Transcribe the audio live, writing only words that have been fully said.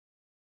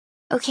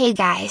Okay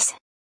guys.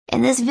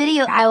 In this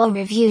video I will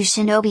review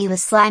Shinobi with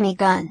Slimy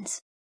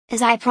guns.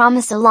 As I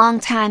promised a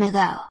long time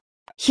ago.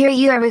 Here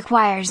you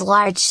requires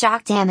large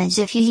shock damage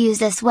if you use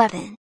this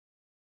weapon.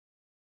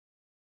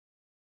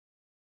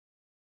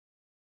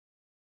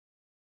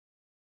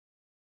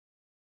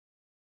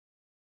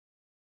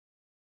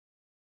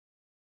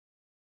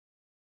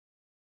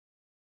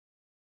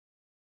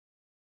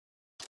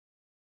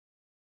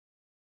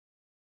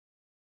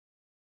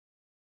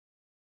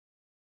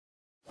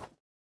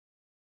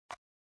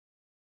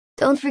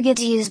 Don't forget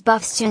to use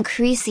buffs to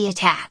increase the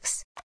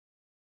attacks.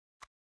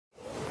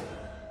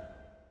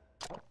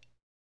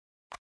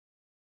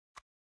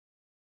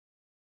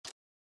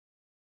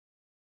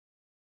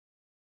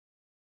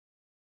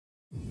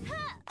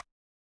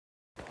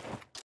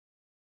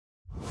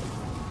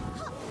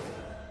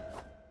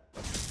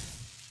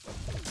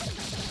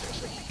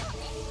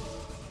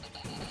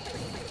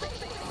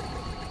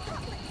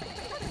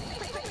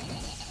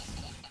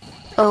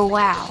 Oh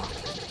wow!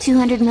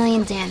 200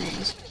 million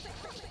damage.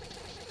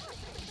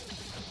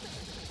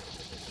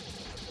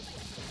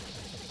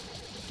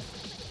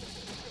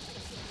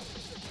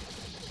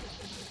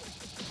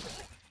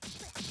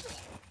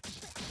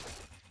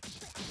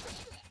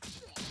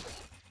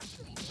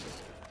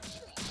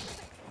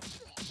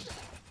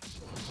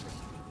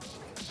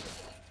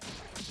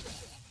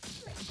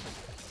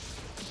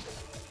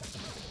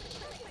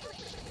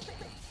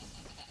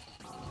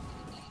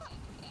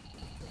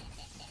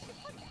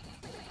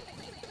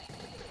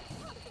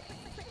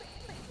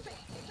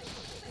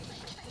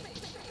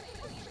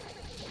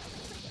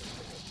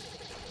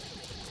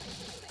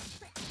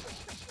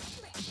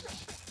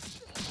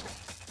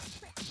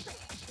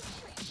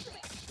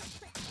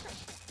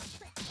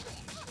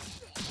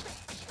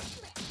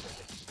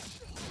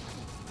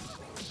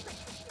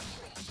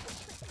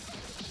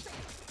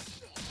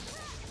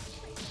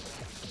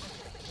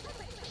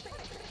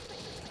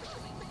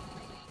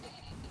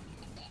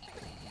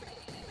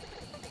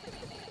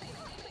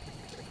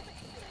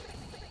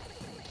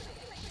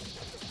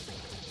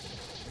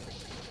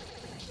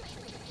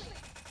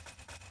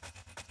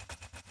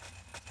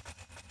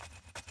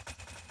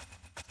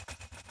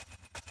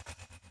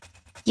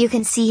 You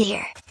can see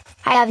here,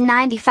 I have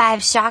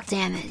 95 shock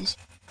damage,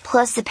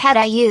 plus the pet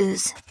I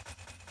use.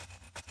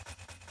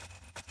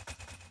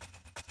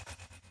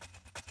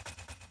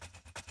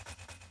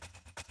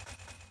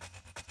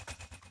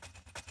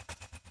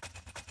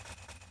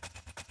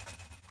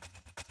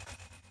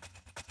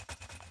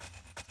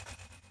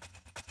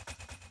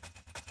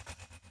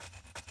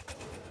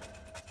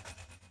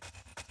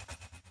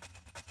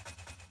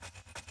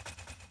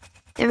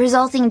 The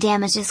resulting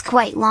damage is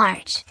quite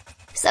large.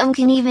 Some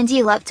can even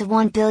deal up to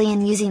 1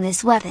 billion using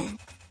this weapon.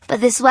 But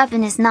this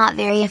weapon is not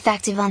very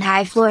effective on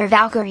high floor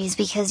Valkyries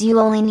because you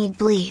only need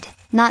bleed,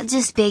 not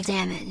just big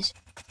damage.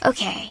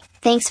 Okay,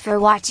 thanks for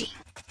watching.